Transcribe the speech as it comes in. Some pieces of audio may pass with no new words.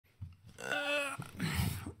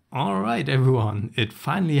Alright everyone, it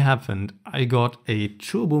finally happened. I got a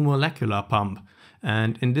turbomolecular pump,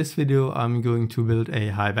 and in this video I'm going to build a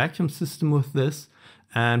high vacuum system with this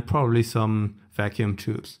and probably some vacuum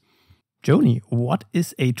tubes. Joni, what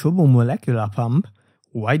is a turbomolecular pump?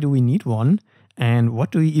 Why do we need one? And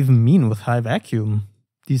what do we even mean with high vacuum?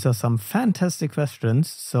 These are some fantastic questions,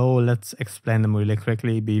 so let's explain them really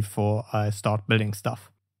quickly before I start building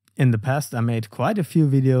stuff. In the past I made quite a few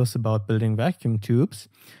videos about building vacuum tubes,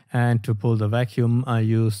 and to pull the vacuum I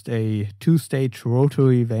used a two-stage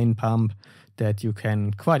rotary vane pump that you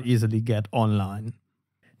can quite easily get online.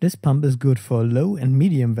 This pump is good for low and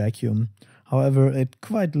medium vacuum, however it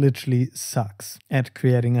quite literally sucks at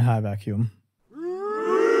creating a high vacuum.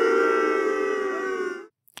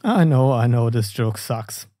 I know, this joke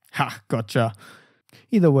sucks. Ha, gotcha.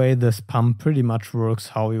 Either way, this pump pretty much works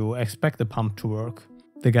how you expect a pump to work.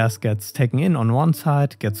 The gas gets taken in on one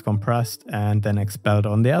side, gets compressed and then expelled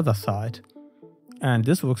on the other side. And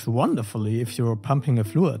this works wonderfully if you're pumping a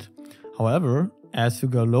fluid. However, as you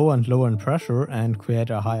go lower and lower in pressure and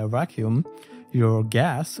create a higher vacuum, your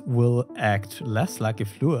gas will act less like a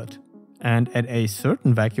fluid. And at a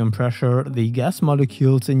certain vacuum pressure, the gas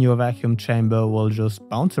molecules in your vacuum chamber will just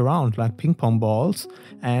bounce around like ping pong balls,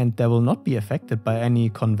 and they will not be affected by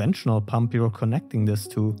any conventional pump you're connecting this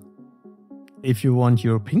to. If you want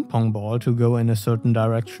your ping pong ball to go in a certain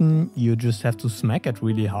direction, you just have to smack it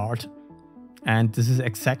really hard. And this is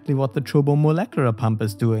exactly what the turbomolecular pump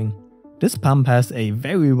is doing. This pump has a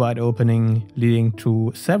very wide opening leading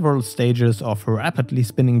to several stages of rapidly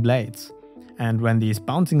spinning blades. And when these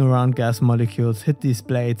bouncing around gas molecules hit these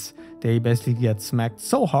blades, they basically get smacked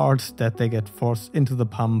so hard that they get forced into the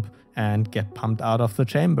pump and get pumped out of the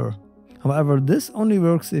chamber. However, this only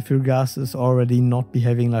works if your gas is already not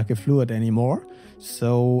behaving like a fluid anymore,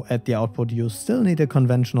 so at the output you still need a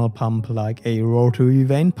conventional pump like a rotary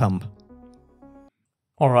vane pump.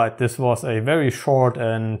 Alright, this was a very short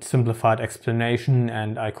and simplified explanation,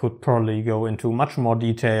 and I could probably go into much more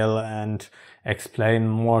detail and explain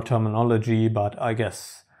more terminology, but I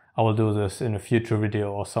guess I will do this in a future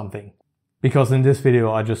video or something. Because in this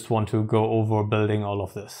video I just want to go over building all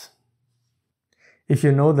of this. If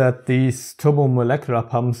you know that these turbomolecular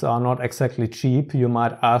pumps are not exactly cheap, you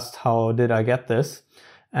might ask how did I get this?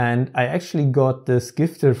 And I actually got this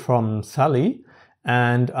gifted from Sally,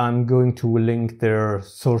 and I'm going to link their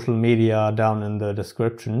social media down in the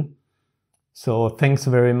description. So thanks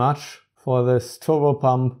very much for this turbo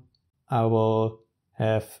pump. I will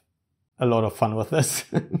have a lot of fun with this.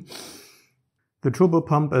 The turbo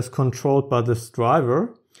pump is controlled by this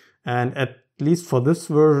driver, and at least for this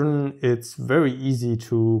version it's very easy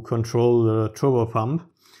to control the turbo pump.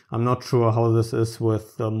 I'm not sure how this is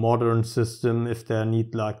with the modern system, if they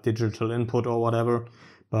need like digital input or whatever,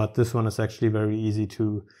 but this one is actually very easy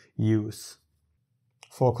to use.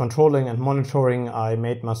 For controlling and monitoring I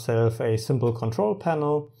made myself a simple control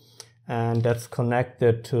panel, and that's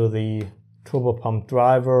connected to the turbo pump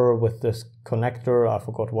driver with this connector. I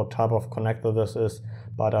forgot what type of connector this is,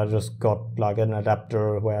 but I just got like an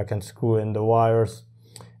adapter where I can screw in the wires.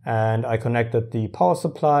 And I connected the power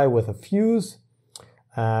supply with a fuse,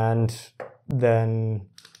 and then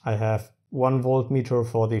I have 1 voltmeter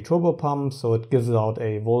for the turbo pump, so it gives out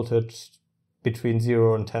a voltage between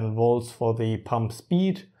 0 and 10 volts for the pump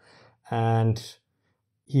speed. And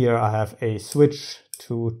here I have a switch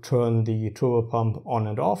to turn the turbo pump on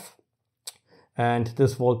and off. And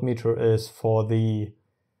this voltmeter is for the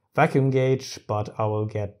vacuum gauge, but I will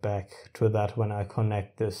get back to that when I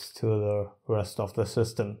connect this to the rest of the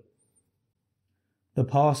system. The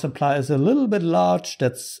power supply is a little bit large,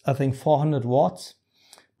 that's I think 400 watts,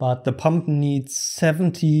 but the pump needs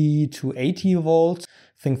 70 to 80 volts.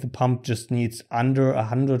 I think the pump just needs under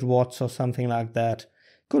 100 watts or something like that.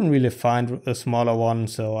 Couldn't really find a smaller one,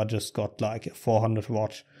 so I just got like a 400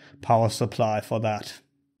 watt power supply for that.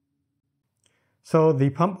 So the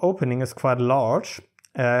pump opening is quite large,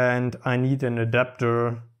 and I need an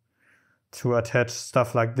adapter to attach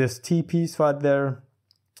stuff like this T-piece right there.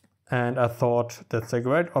 And I thought that's a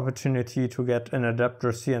great opportunity to get an adapter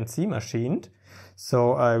CNC machined.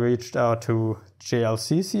 So I reached out to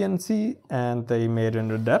JLC CNC and they made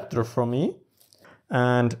an adapter for me.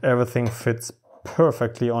 And everything fits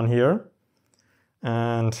perfectly on here.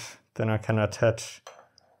 And then I can attach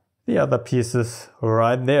the other pieces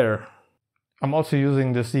right there. I'm also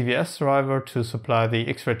using the CVS driver to supply the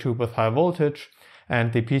X-ray tube with high voltage,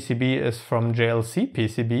 and the PCB is from JLC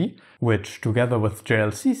PCB, which together with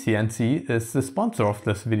JLC CNC is the sponsor of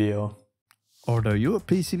this video. Order your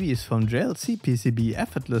PCBs from JLC PCB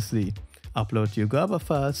effortlessly. Upload your Gerber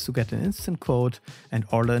files to get an instant quote and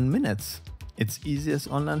order in minutes. It's easy as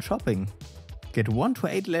online shopping. Get 1 to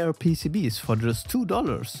 8 layer PCBs for just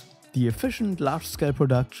 $2. The efficient large-scale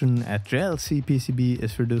production at JLC PCB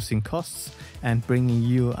is reducing costs and bringing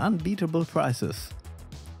you unbeatable prices.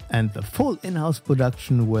 And the full in-house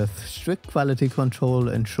production with strict quality control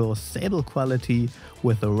ensures stable quality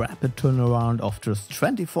with a rapid turnaround of just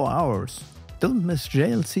 24 hours. Don't miss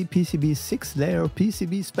JLC PCB's 6-layer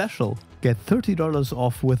PCB special. Get $30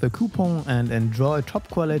 off with a coupon and enjoy top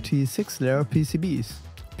quality 6-layer PCBs.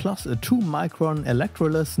 Plus a 2-micron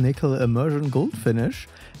electroless nickel immersion gold finish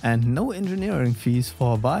and no engineering fees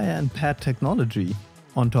for wire and pad technology.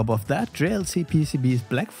 On top of that, JLC PCB's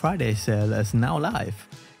Black Friday sale is now live.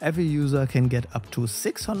 Every user can get up to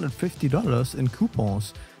 $650 in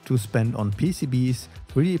coupons to spend on PCBs,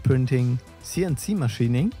 3D printing, CNC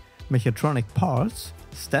machining, mechatronic parts,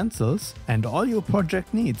 stencils, and all your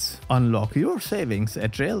project needs. Unlock your savings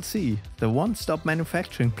at JLC, the one-stop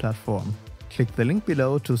manufacturing platform. Click the link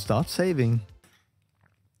below to start saving.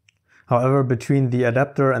 However, between the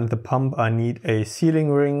adapter and the pump I need a sealing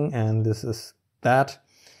ring, and this is that.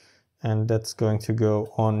 And that's going to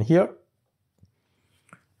go on here.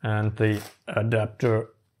 And the adapter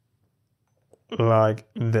like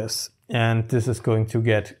this. And this is going to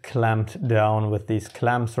get clamped down with these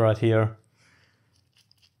clamps right here.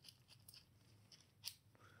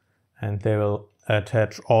 And they will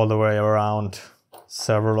attach all the way around,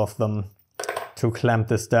 several of them, to clamp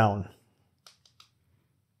this down.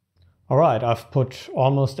 Alright, I've put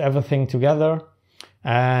almost everything together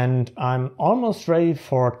and I'm almost ready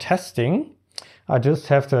for testing. I just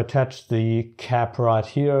have to attach the cap right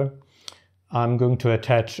here. I'm going to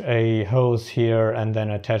attach a hose here and then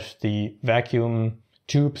attach the vacuum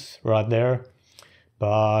tubes right there.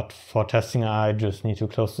 But for testing, I just need to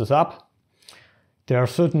close this up. There are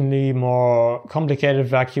certainly more complicated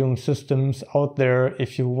vacuum systems out there.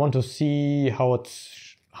 If you want to see how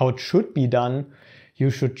it should be done, you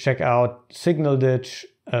should check out Signal Ditch.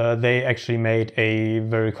 They actually made a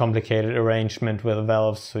very complicated arrangement with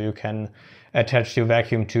valves so you can attach your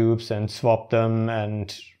vacuum tubes and swap them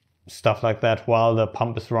and stuff like that while the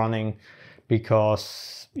pump is running,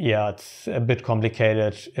 because yeah, it's a bit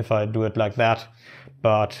complicated if I do it like that.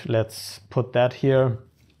 But let's put that here.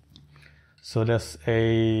 So there's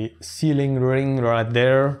a sealing ring right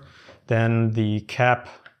there, then the cap,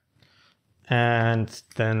 and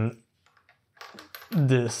then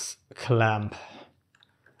this clamp.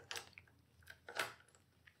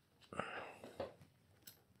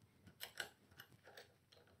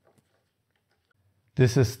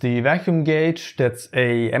 This is the vacuum gauge. That's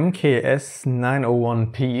a MKS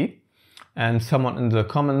 901P, and someone in the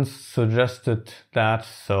comments suggested that,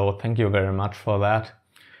 so thank you very much for that.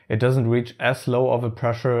 It doesn't reach as low of a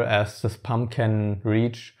pressure as this pump can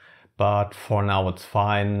reach, but for now it's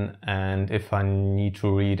fine, and if I need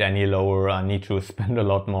to read any lower, I need to spend a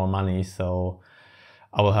lot more money, so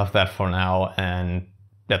I will have that for now, and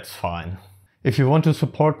that's fine. If you want to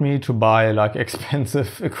support me to buy like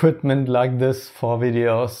expensive equipment like this for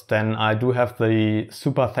videos, then I do have the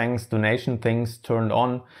super thanks donation things turned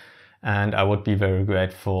on, and I would be very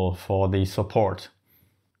grateful for the support.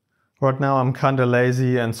 Right now I'm kinda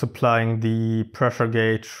lazy and supplying the pressure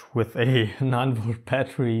gauge with a 9-volt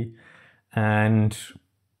battery, and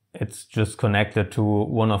it's just connected to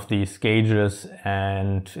one of these gauges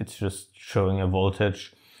and it's just showing a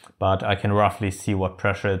voltage, but I can roughly see what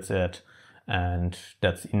pressure it's at. And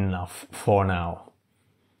that's enough for now.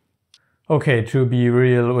 Okay, to be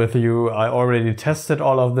real with you, I already tested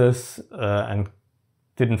all of this and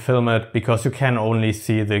didn't film it because you can only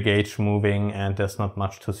see the gauge moving and there's not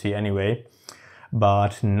much to see anyway.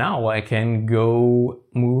 But now I can go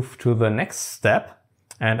move to the next step.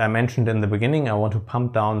 And I mentioned in the beginning I want to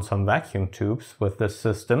pump down some vacuum tubes with this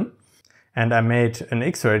system. And I made an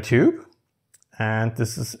X-ray tube. And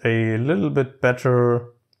this is a little bit better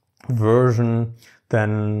version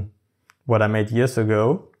than what I made years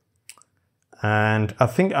ago, and I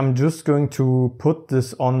think I'm just going to put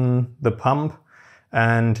this on the pump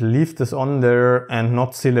and leave this on there and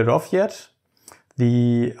not seal it off yet.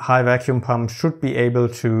 The high vacuum pump should be able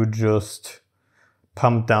to just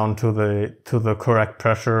pump down to the correct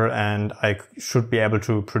pressure, and I should be able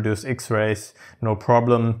to produce X-rays no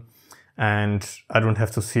problem, and I don't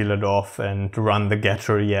have to seal it off and run the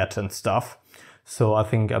getter yet and stuff. So I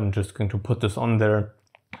think I'm just going to put this on there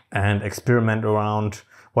and experiment around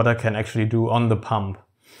what I can actually do on the pump.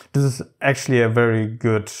 This is actually a very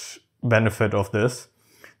good benefit of this,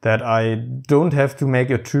 that I don't have to make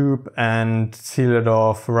a tube and seal it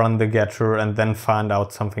off, run the getter, and then find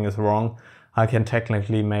out something is wrong. I can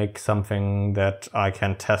technically make something that I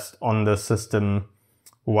can test on the system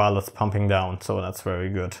while it's pumping down, so that's very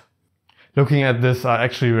good. Looking at this, I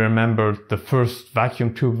actually remembered the first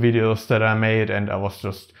vacuum tube videos that I made, and I was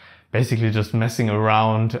just basically just messing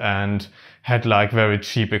around and had like very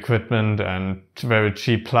cheap equipment and very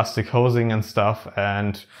cheap plastic hosing and stuff.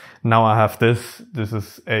 And now I have this. This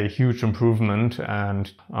is a huge improvement, and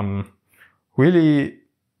I'm really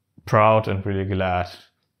proud and really glad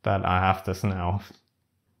that I have this now.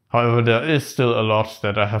 However, there is still a lot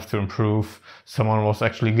that I have to improve. Someone was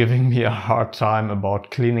actually giving me a hard time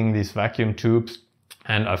about cleaning these vacuum tubes,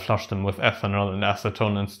 and I flushed them with ethanol and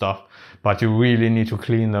acetone and stuff, but you really need to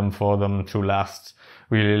clean them for them to last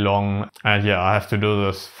really long. And yeah, I have to do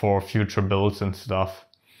this for future builds and stuff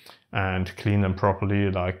and clean them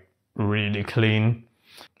properly, like really clean.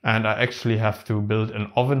 And I actually have to build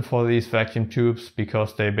an oven for these vacuum tubes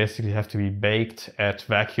because they basically have to be baked at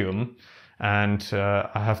vacuum. And I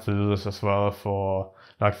have to do this as well for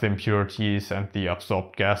like the impurities and the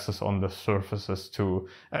absorbed gases on the surfaces to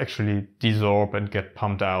actually desorb and get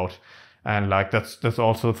pumped out. And like that's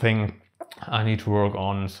also a thing I need to work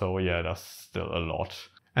on. So yeah, that's still a lot.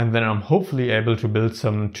 And then I'm hopefully able to build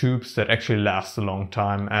some tubes that actually last a long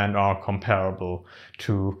time and are comparable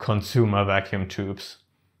to consumer vacuum tubes.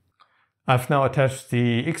 I've now attached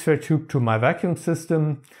the X-ray tube to my vacuum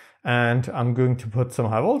system, and I'm going to put some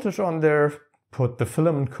high voltage on there, put the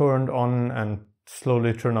filament current on and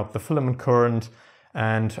slowly turn up the filament current.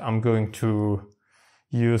 And I'm going to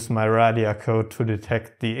use my radar code to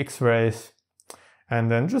detect the X-rays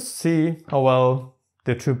and then just see how well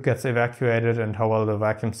the tube gets evacuated and how well the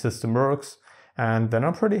vacuum system works. And then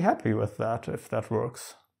I'm pretty happy with that, if that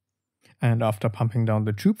works. And after pumping down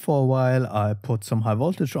the tube for a while, I put some high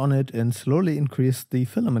voltage on it and slowly increased the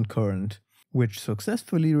filament current, which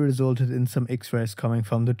successfully resulted in some X-rays coming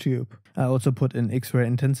from the tube. I also put an X-ray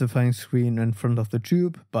intensifying screen in front of the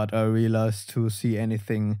tube, but I realized to see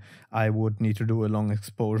anything I would need to do a long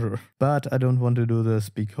exposure. But I don't want to do this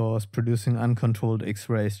because producing uncontrolled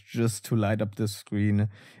X-rays just to light up the screen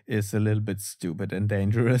is a little bit stupid and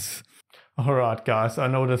dangerous. Alright guys, I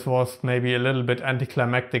know this was maybe a little bit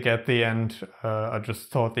anticlimactic at the end. I just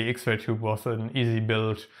thought the X-ray tube was an easy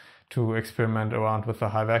build to experiment around with the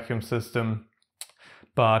high vacuum system.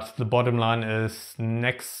 But the bottom line is,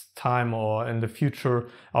 next time or in the future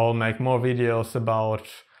I will make more videos about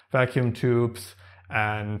vacuum tubes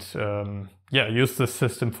and use this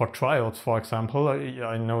system for trials, for example.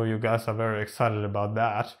 I know you guys are very excited about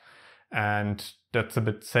that, and that's a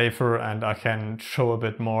bit safer and I can show a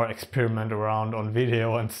bit more, experiment around on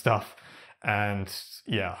video and stuff. And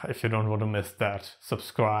yeah, if you don't want to miss that,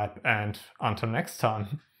 subscribe, and until next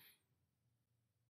time.